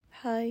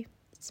Hi,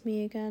 it's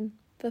me again.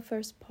 The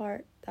first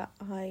part that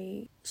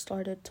I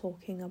started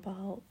talking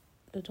about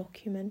the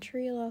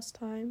documentary last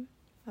time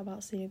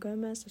about Selena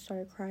Gomez, I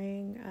started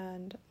crying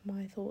and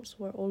my thoughts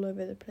were all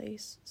over the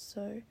place.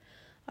 So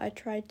I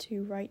tried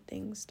to write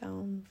things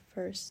down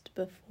first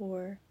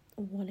before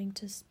wanting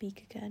to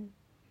speak again.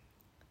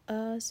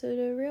 So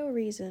the real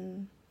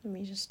reason, let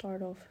me just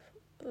start off.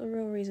 The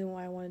real reason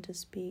why I wanted to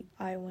speak,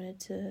 I wanted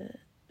to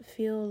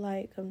feel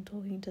like I'm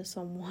talking to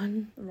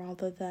someone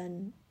rather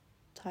than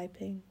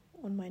typing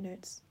on my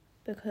notes,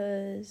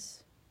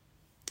 because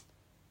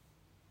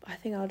I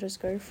think I'll just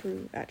go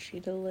through actually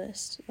the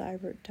list that I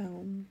wrote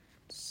down,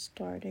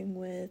 starting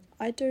with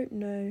I don't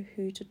know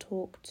who to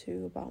talk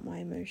to about my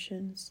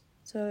emotions.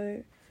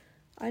 So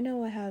I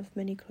know I have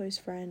many close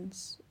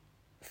friends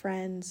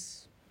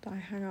that I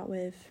hang out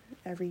with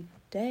every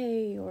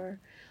day, or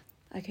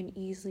I can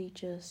easily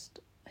just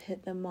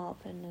hit them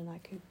up and then I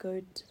could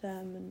go to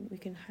them and we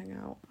can hang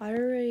out. I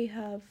already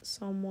have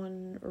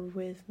someone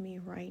with me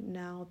right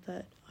now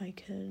that I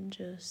can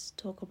just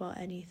talk about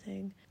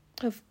anything.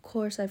 Of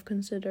course, I've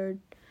considered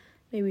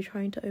maybe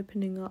trying to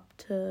opening up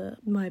to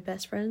my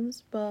best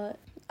friends, but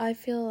I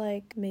feel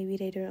like maybe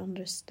they don't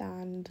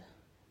understand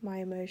my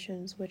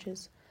emotions, which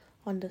is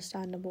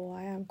understandable.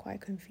 I am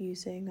quite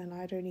confusing and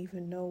I don't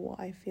even know what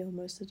I feel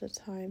most of the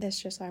time. It's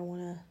just I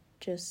want to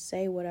just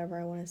say whatever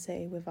I want to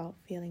say without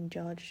feeling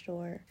judged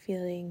or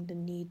feeling the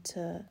need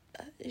to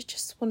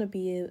just want to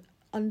be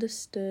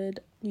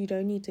understood. You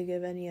don't need to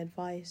give any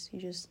advice.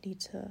 You just need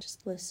to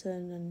just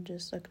listen and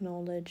just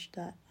acknowledge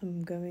that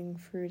I'm going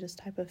through this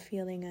type of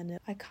feeling. And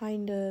I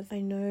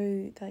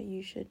know that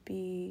you should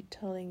be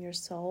telling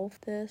yourself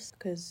this,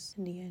 because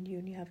in the end you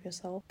only have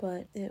yourself,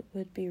 but it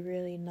would be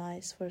really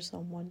nice for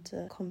someone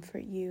to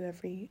comfort you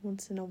every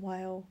once in a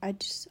while. I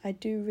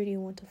do really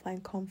want to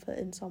find comfort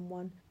in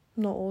someone.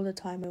 Not all the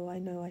time. I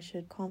know I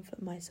should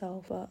comfort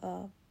myself,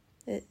 but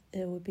it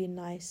would be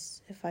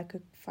nice if I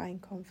could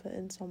find comfort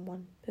in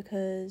someone,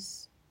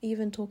 because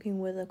even talking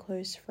with a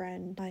close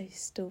friend, I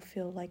still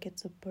feel like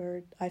it's a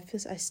burden. I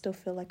still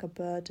feel like a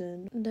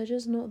burden. They're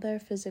just not there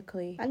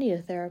physically. I need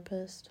a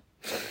therapist.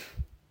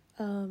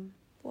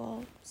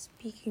 Well,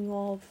 speaking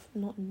of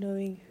not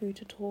knowing who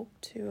to talk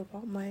to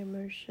about my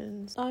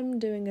emotions, I'm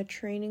doing a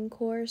training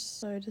course.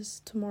 So this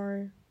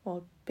tomorrow,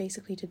 well,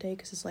 basically today,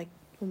 because it's like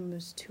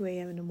almost 2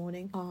 a.m. in the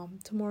morning.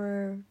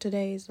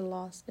 Today is the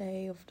last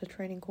day of the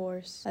training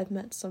course. I've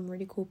met some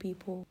really cool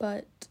people,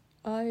 but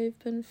I've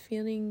been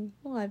feeling,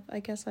 I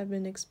guess I've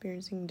been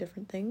experiencing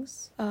different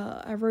things.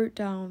 I wrote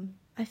down,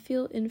 I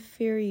feel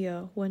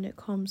inferior when it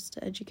comes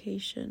to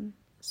education.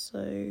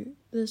 So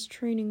this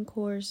training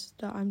course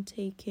that I'm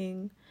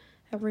taking,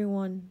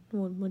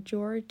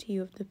 majority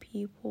of the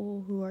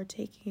people who are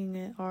taking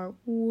it are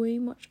way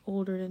much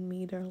older than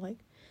me. They're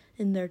like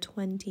in their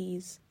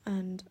 20s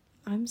and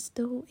I'm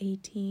still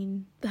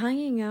 18.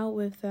 Hanging out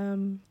with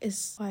them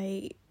is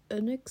like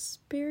an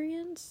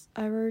experience.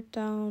 I wrote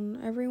down,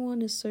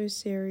 everyone is so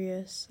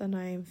serious and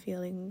I am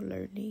feeling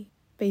lonely.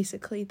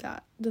 Basically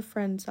that. The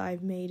friends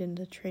I've made in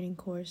the training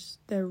course,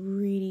 they're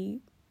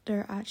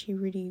actually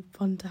really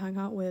fun to hang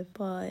out with,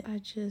 but I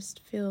just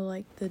feel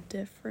like the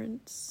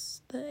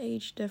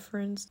age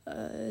difference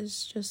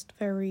is just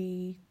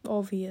very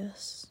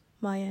obvious.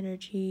 My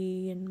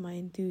energy and my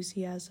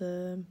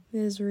enthusiasm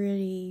is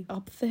really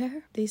up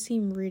there. They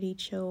seem really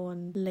chill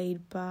and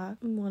laid back.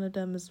 One of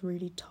them is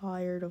really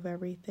tired of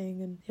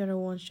everything and the other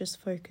one's just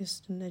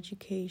focused on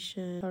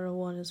education. The other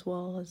one as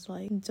well is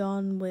like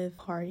done with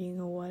partying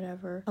or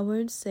whatever. I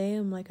won't say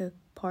I'm like a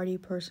party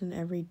person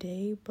every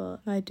day,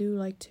 but I do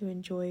like to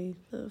enjoy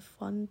the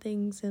fun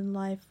things in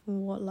life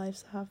and what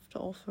lives have to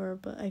offer,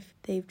 but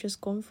they've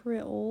just gone through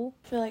it all.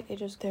 I feel like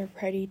they're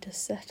ready to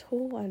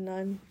settle and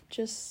I'm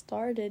just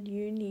started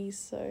uni,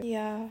 so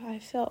yeah, I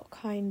felt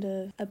kind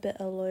of a bit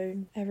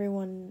alone.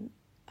 Everyone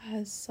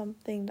has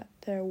something that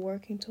they're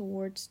working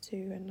towards to,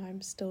 and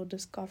I'm still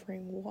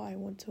discovering what I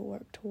want to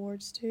work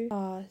towards to.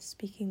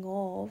 Speaking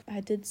of, I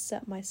did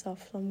set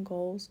myself some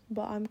goals,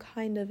 but I'm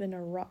kind of in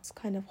a rut. It's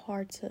kind of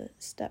hard to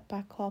step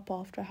back up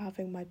after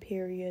having my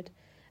period.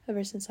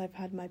 Ever since I've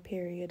had my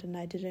period and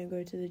I didn't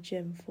go to the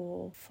gym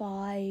for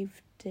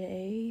 5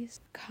 days,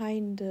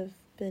 kind of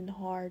been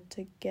hard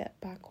to get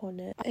back on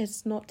it.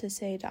 It's not to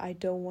say that I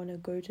don't want to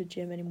go to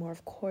gym anymore.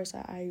 Of course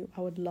I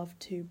would love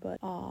to, but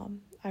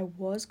I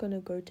was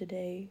gonna go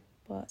today,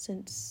 but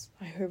since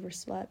I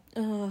overslept,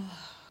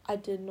 I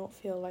did not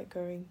feel like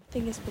going. I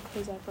think it's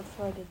because I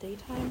prefer the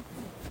daytime.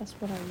 That's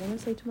what I want to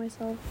say to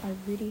myself. I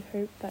really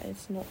hope that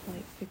it's not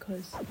like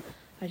because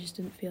I just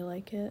didn't feel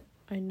like it.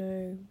 I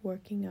know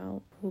working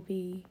out will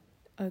be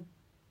a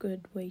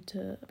good way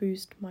to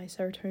boost my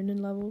serotonin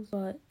levels,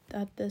 but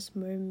at this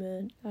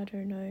moment, I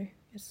don't know.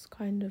 It's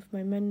kind of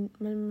my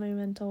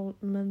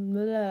mentality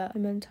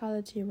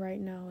right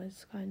now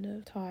is kind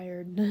of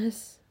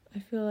tiredness. I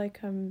feel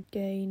like I'm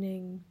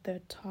gaining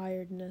the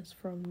tiredness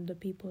from the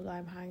people that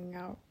I'm hanging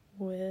out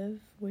with,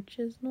 which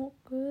is not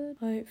good.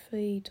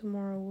 Hopefully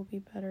tomorrow will be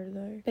better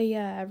though. But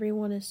yeah,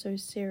 everyone is so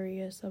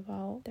serious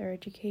about their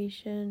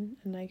education,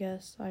 and I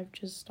guess I've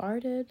just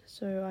started,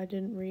 so I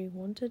didn't really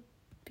want to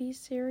be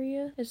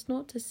serious. It's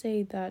not to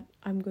say that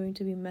I'm going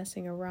to be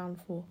messing around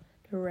for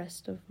the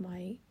rest of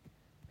my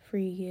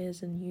 3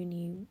 years in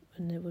uni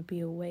and it would be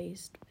a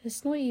waste.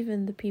 It's not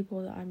even the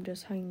people that I'm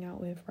just hanging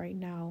out with right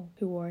now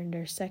who are in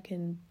their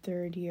second,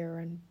 third year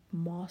and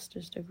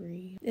master's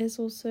degree. There's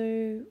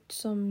also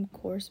some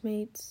course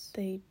mates.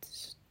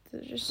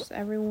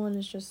 Everyone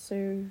is just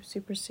so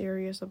super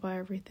serious about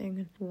everything,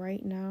 and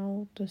right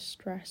now the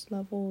stress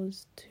level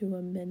is to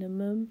a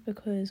minimum,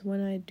 because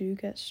when I do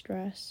get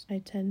stressed I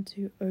tend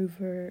to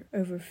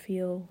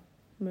overfeel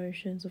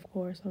emotions. Of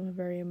course, I'm a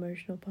very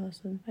emotional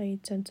person. I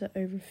tend to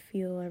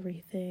overfeel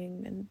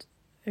everything and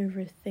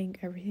overthink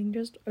everything,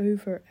 just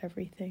over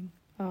everything.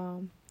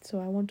 So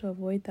I want to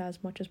avoid that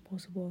as much as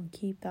possible and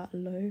keep that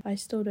low. I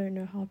still don't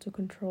know how to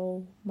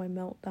control my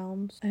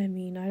meltdowns. I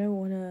mean, I don't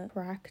want to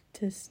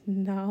practice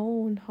now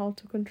on how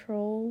to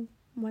control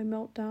my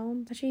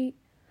meltdown. Actually,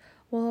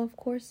 well, of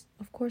course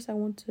I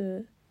want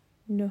to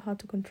know how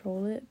to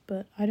control it,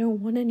 but I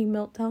don't want any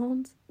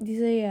meltdowns.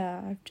 So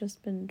yeah, I've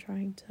just been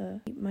trying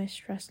to keep my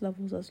stress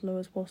levels as low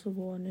as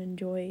possible and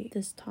enjoy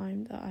this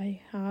time that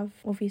I have,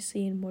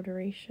 obviously in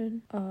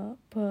moderation.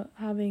 But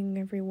having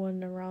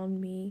everyone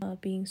around me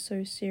being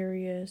so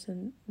serious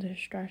and they're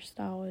stressed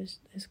out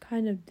is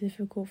kind of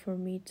difficult for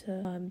me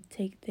to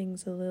take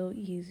things a little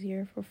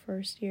easier for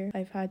first year.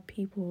 I've had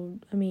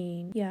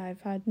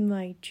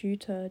my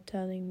tutor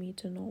telling me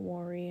to not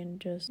worry and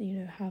just,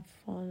 have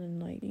fun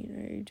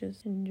and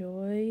just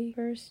enjoy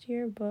first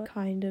year, but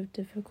kind of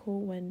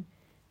difficult when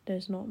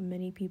there's not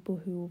many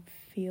people who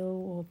feel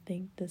or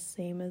think the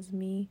same as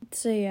me.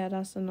 So yeah,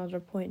 that's another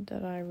point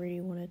that I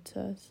really wanted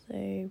to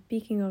say.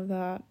 Speaking of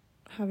that,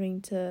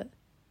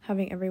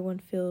 having everyone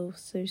feel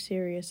so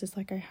serious, it's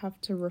like I have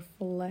to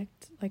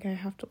reflect, like I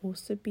have to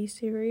also be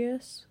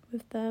serious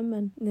with them.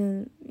 And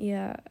then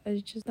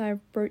I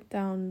wrote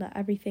down that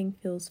everything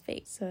feels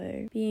fake.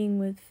 So being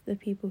with the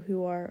people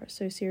who are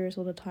so serious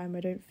all the time, I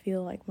don't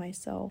feel like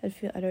myself.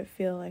 I don't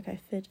feel like I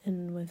fit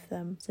in with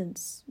them,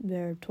 since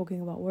they're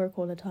talking about work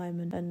all the time,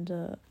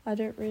 and I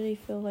don't really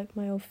feel like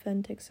my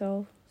authentic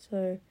self.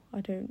 So I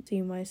don't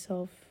see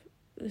myself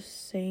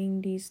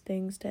saying these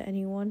things to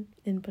anyone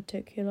in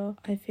particular.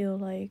 I feel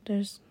like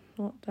there's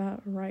not that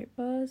right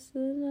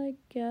person, I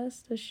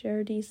guess, to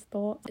share these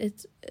thoughts.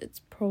 It's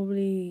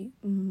probably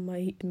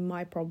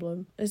my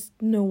problem. It's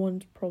no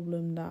one's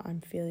problem that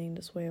I'm feeling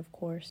this way, of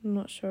course. I'm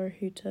not sure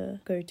who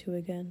to go to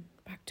again.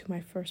 Back to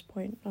my first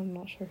point, I'm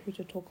not sure who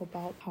to talk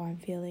about how I'm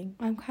feeling.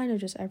 I'm kind of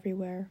just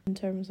everywhere in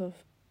terms of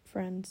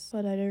friends,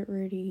 but I don't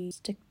really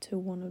stick to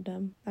one of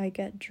them. I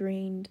get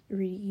drained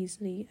really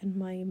easily, and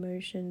my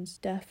emotions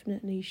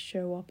definitely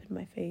show up in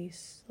my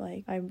face.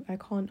 Like I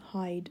can't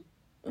hide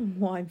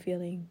what I'm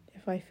feeling.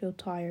 If I feel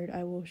tired,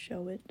 I will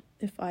show it.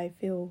 If I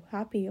feel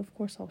happy, of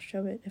course I'll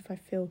show it. If I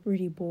feel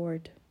really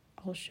bored,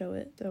 I'll show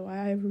it. So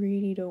I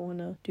really don't want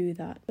to do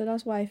that. But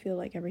that's why I feel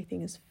like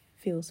everything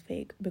feels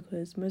fake,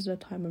 because most of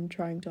the time I'm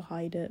trying to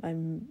hide it.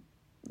 I'm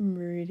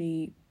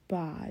really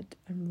bad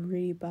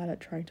at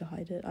trying to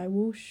hide it. I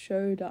will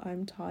show that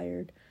I'm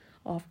tired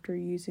after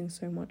using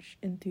so much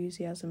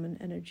enthusiasm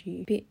and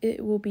energy.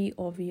 It will be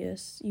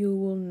obvious. You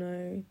will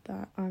know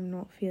that I'm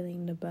not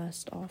feeling the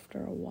best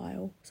after a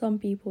while. Some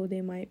people,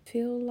 they might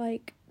feel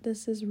like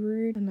this is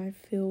rude and I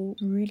feel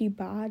really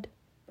bad,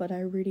 but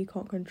I really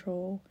can't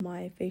control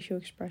my facial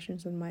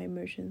expressions and my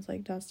emotions.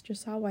 Like, that's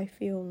just how I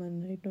feel,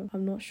 and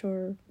I'm not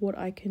sure what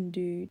I can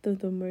do.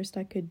 The most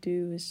I could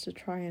do is to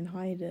try and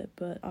hide it,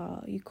 but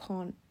you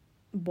can't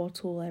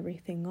bottle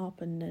everything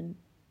up and then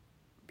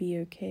be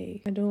okay.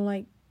 I don't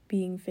like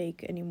being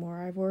fake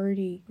anymore. I've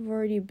already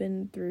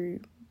been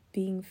through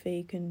being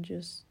fake and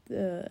just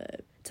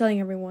telling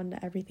everyone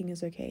that everything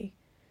is okay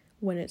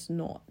when it's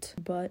not.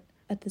 But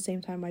at the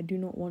same time, I do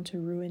not want to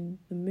ruin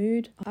the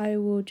mood. I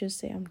will just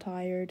say I'm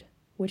tired,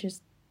 which is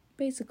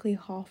basically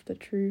half the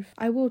truth.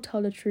 I will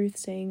tell the truth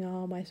saying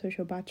my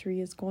social battery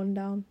has gone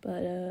down,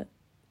 but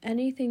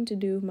anything to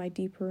do with my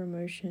deeper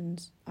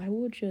emotions,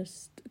 I'll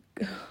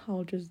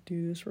just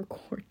do this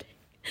recording.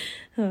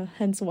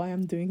 Hence why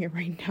I'm doing it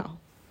right now.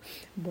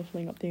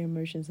 Bottling up the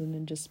emotions and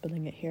then just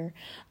spilling it here.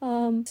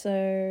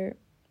 So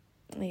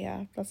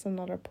yeah, that's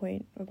another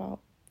point about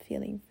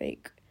feeling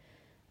fake.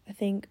 I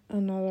think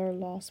another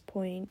last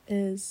point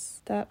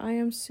is that I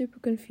am super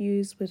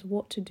confused with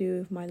what to do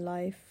with my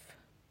life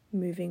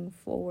moving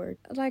forward.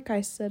 Like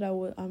I said,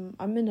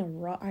 I'm in a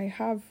rut. I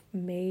have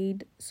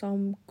made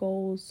some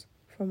goals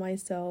for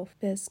myself.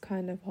 It's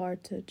kind of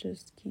hard to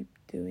just keep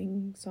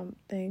doing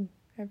something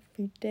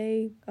every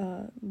day.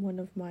 One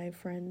of my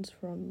friends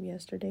from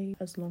yesterday,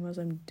 as long as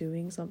I'm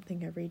doing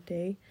something every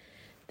day,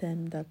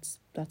 then that's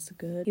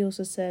good. He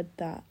also said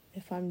that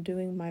if I'm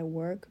doing my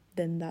work,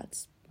 then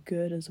that's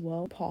good as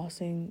well.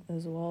 Passing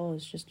as well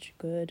is just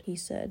good. He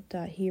said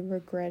that he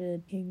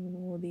regretted taking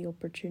all the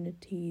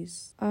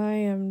opportunities. I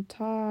am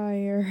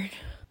tired.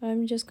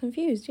 I'm just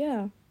confused,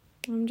 yeah.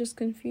 I'm just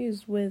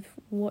confused with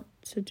what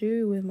to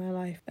do with my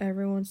life.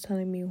 Everyone's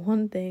telling me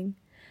one thing,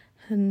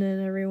 and then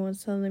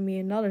everyone's telling me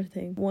another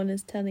thing. One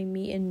is telling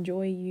me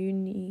enjoy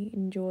uni,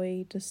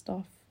 enjoy the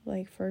stuff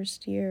like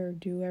first year,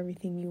 do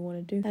everything you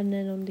want to do. And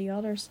then on the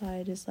other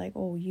side is like,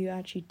 oh, you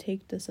actually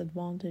take this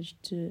advantage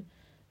to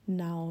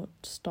now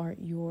start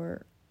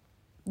your,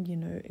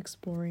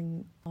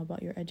 exploring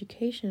about your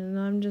education. And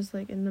I'm just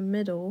like in the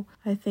middle.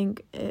 I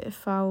think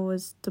if I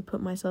was to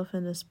put myself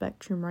in the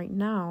spectrum right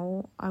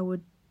now, I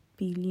would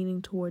be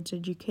leaning towards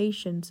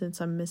education,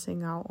 since I'm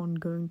missing out on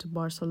going to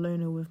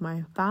Barcelona with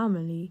my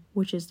family,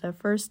 which is the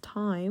first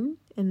time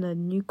in a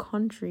new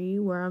country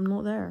where I'm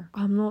not there.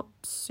 I'm not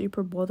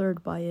super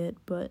bothered by it,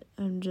 but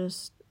I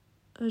just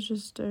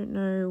don't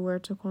know where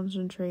to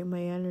concentrate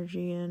my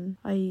energy in.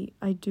 I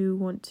do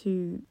want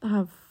to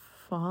have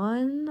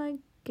fun, I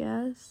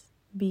guess.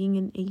 Being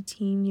an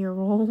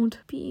 18-year-old.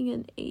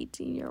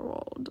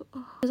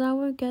 Because I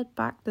will get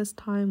back this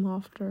time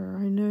after.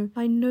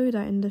 I know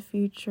that in the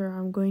future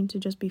I'm going to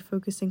just be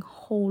focusing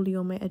wholly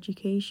on my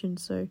education.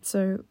 So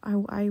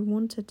I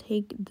want to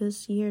take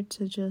this year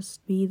to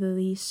just be the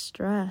least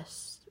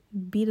stressed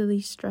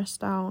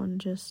out, and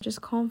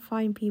just can't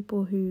find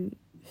people who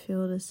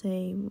feel the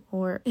same,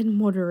 or in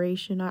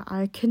moderation.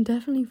 I can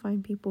definitely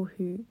find people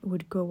who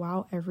would go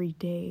out every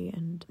day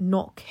and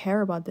not care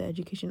about the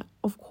education.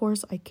 Of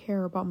course I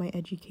care about my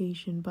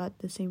education, but at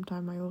the same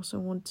time I also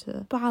want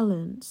to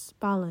balance,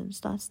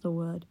 that's the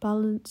word,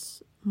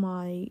 balance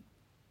my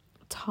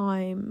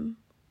time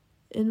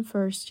in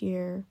first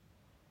year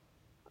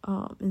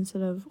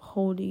instead of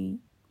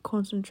wholly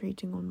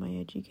concentrating on my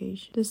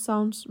education. This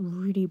sounds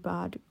really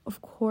bad.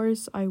 Of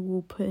course I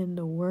will put in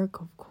the work,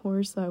 of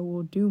course I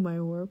will do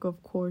my work,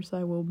 of course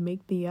I will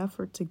make the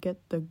effort to get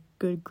the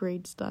good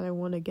grades that I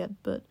want to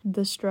get, but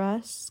the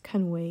stress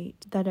can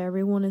wait that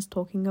everyone is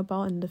talking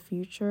about in the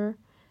future.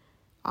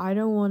 I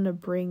don't want to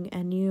bring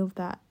any of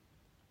that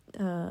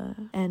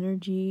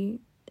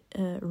energy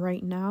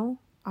right now.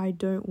 I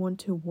don't want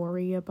to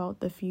worry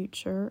about the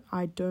future.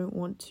 I don't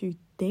want to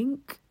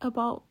think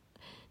about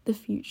the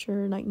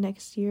future, like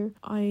next year.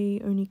 I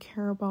only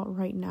care about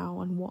right now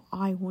and what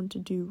I want to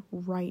do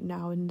right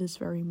now in this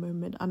very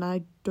moment, and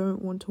I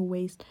don't want to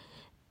waste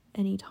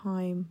any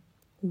time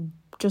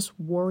just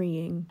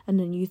worrying. And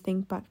then you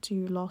think back to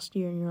your last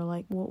year and you're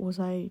like, what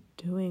was I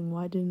doing?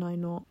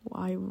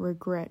 I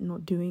regret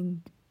not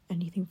doing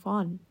anything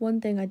fun. One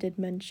thing I did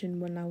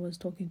mention when I was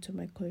talking to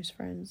my close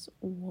friends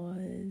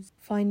was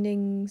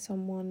finding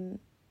someone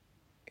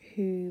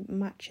who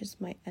matches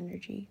my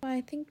energy.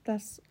 I think I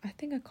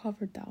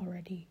covered that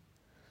already.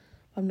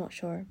 I'm not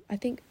sure. I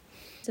think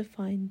to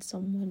find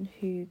someone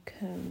who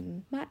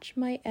can match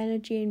my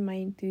energy and my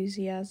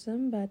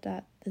enthusiasm, but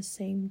at the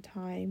same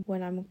time,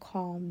 when I'm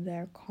calm,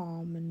 they're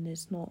calm, and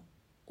it's not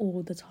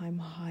all the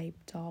time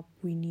hyped up.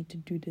 We need to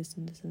do this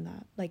and this and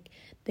that. Like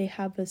they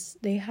have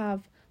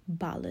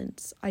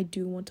balance. I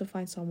do want to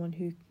find someone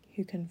who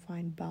can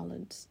find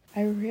balance.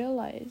 I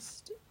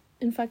realized,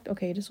 in fact,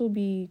 okay, this will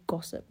be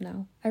gossip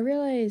now. I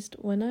realized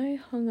when I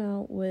hung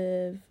out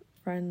with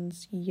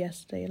friends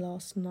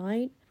last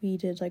night, we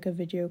did like a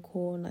video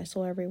call and I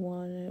saw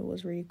everyone and it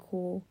was really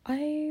cool.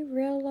 I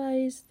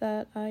realized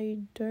that I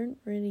don't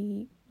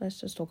really,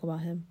 let's just talk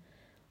about him.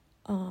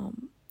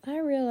 I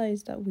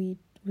realized that we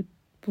would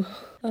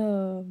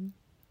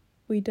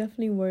we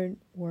definitely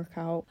won't work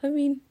out. I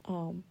mean,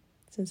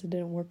 since it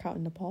didn't work out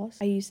in the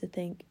past, I used to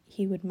think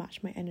he would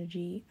match my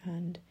energy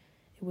and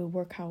it would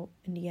work out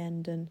in the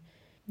end, and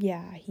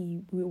yeah,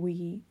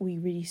 we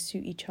really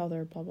suit each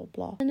other, blah blah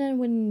blah. And then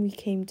when we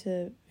came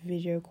to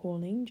video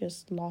calling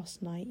just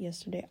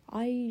yesterday,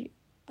 I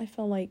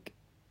felt like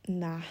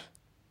nah,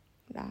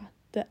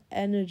 the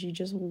energy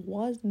just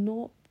was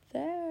not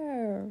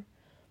there.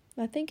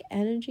 I think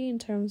energy in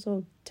terms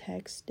of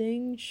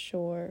texting,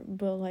 sure,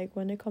 but like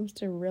when it comes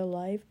to real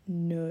life,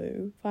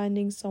 no.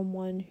 Finding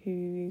someone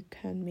who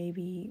can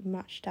maybe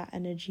match that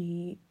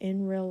energy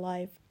in real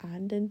life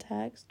and in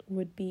text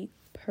would be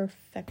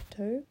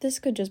perfecto. This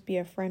could just be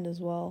a friend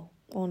as well,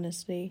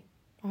 honestly.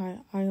 I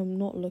am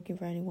not looking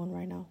for anyone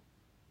right now.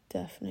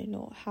 Definitely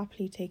not.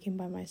 Happily taken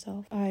by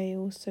myself. I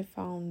also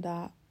found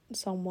that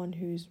someone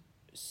who's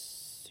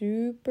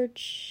super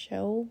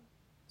chill,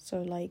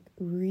 so like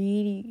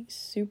really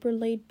super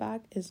laid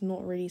back, is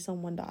not really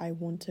someone that I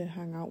want to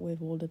hang out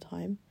with all the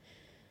time.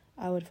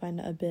 I would find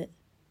it a bit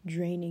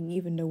draining,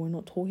 even though we're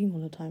not talking all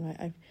the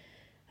time.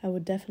 I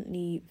would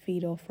definitely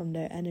feed off from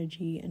their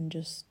energy, and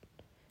just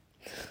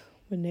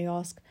when they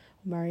ask,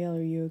 Marielle,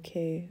 are you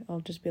okay? I'll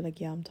just be like,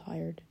 yeah, I'm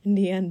tired. In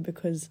the end,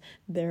 because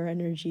their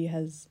energy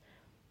has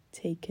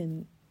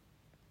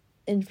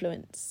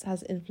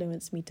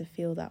influenced me to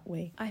feel that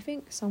way. I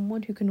think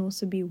someone who can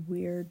also be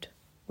weird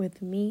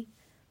with me,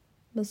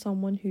 but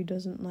someone who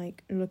doesn't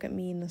like look at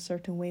me in a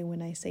certain way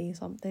when I say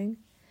something.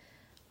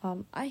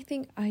 I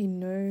think I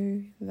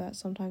know that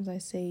sometimes I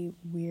say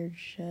weird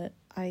shit.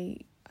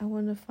 I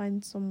want to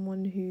find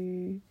someone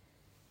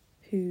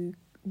who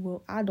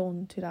will add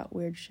on to that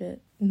weird shit,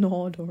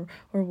 nod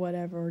or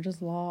whatever, or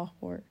just laugh,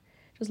 or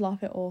just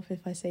laugh it off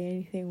if I say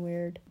anything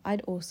weird.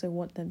 I'd also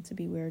want them to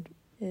be weird.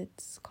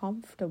 It's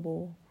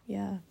comfortable.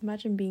 Yeah,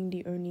 imagine being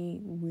the only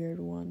weird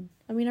one.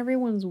 I mean,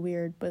 everyone's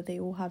weird, but they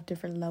all have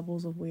different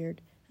levels of weird.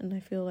 And I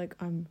feel like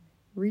I'm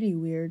really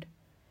weird.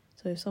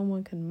 So if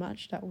someone can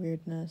match that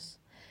weirdness,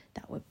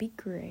 that would be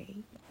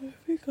great. I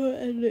think I'll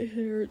end it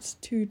here. It's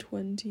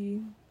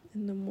 2:20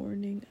 in the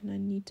morning and I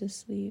need to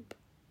sleep.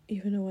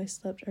 Even though I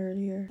slept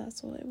earlier.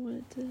 That's all I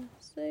wanted to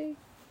say.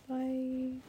 Bye.